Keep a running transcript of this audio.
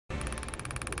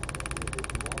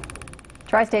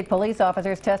Tri-State police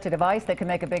officers test a device that can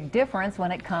make a big difference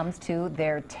when it comes to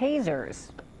their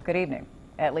tasers. Good evening.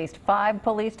 At least 5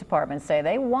 police departments say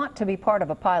they want to be part of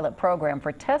a pilot program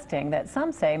for testing that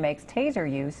some say makes taser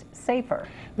use safer.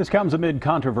 This comes amid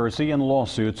controversy and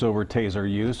lawsuits over taser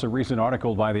use. A recent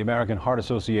article by the American Heart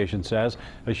Association says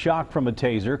a shock from a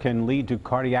taser can lead to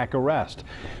cardiac arrest.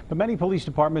 But many police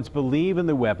departments believe in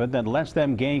the weapon that lets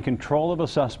them gain control of a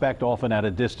suspect, often at a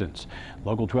distance.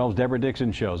 Local 12's Deborah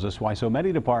Dixon shows us why so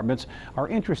many departments are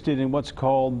interested in what's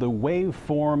called the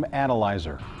Waveform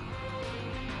Analyzer.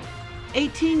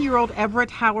 18-year-old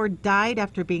Everett Howard died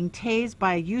after being tased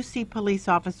by a UC police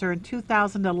officer in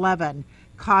 2011.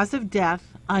 Cause of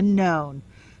death unknown.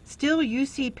 Still,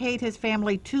 UC paid his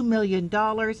family $2 million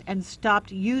and stopped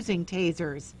using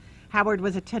tasers. Howard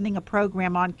was attending a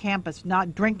program on campus,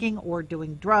 not drinking or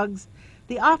doing drugs.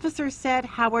 The officer said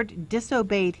Howard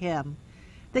disobeyed him.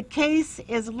 The case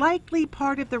is likely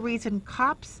part of the reason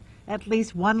cops, at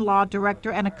least one law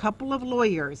director and a couple of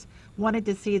lawyers, wanted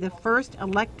to see the first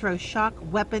electroshock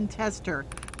weapon tester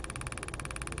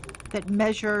that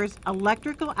measures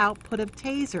electrical output of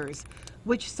tasers,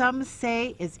 which some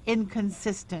say is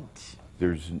inconsistent.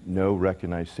 There's no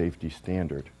recognized safety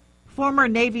standard. Former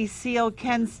Navy SEAL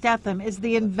Ken Stethem is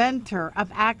the inventor of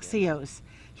Axeos.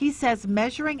 He says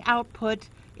measuring output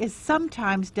is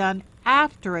sometimes done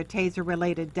after a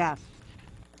taser-related death.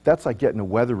 That's like getting a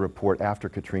weather report after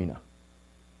Katrina.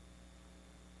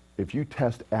 If you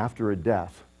test after a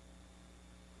death,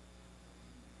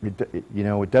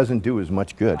 it doesn't do as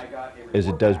much good as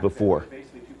it does before.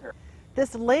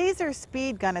 This laser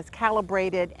speed gun is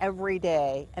calibrated every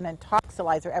day, an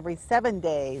intoxilizer every 7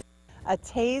 days. A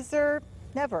taser,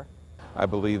 never. I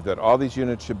believe that all these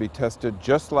units should be tested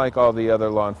just like all the other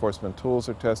law enforcement tools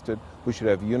are tested. We should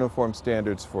have uniform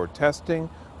standards for testing,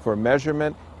 for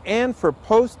measurement, and for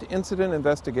post-incident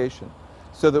investigation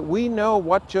so that we know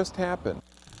what just happened.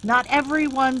 Not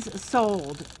everyone's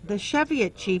sold. The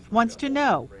Cheviot Chief wants to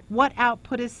know what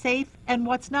output is safe and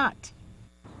what's not.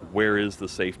 Where is the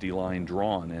safety line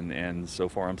drawn? And so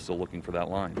far I'm still looking for that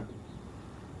line.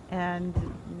 And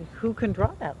who can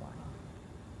draw that line?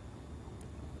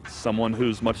 Someone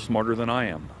who's much smarter than I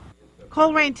am.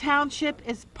 Colerain Township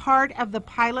is part of the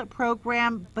pilot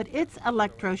program, but its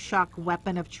electroshock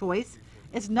weapon of choice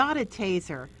is not a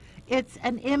taser. It's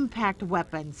an impact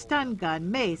weapon, stun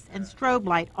gun, mace, and strobe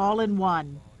light all in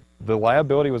one. The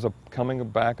liability was coming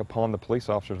back upon the police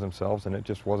officers themselves, and it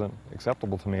just wasn't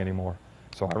acceptable to me anymore.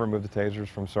 So I removed the tasers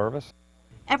from service.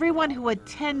 Everyone who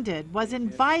attended was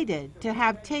invited to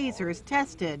have tasers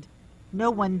tested.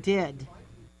 No one did.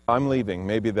 I'm leaving.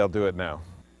 Maybe they'll do it now.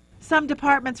 Some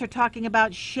departments are talking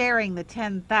about sharing the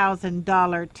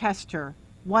 $10,000 tester.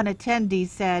 One attendee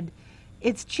said,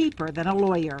 "It's cheaper than a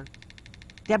lawyer."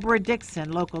 Deborah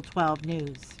Dixon, Local 12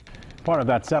 News. Part of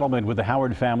that settlement with the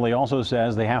Howard family also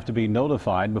says they have to be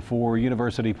notified before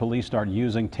university police start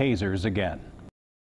using tasers again.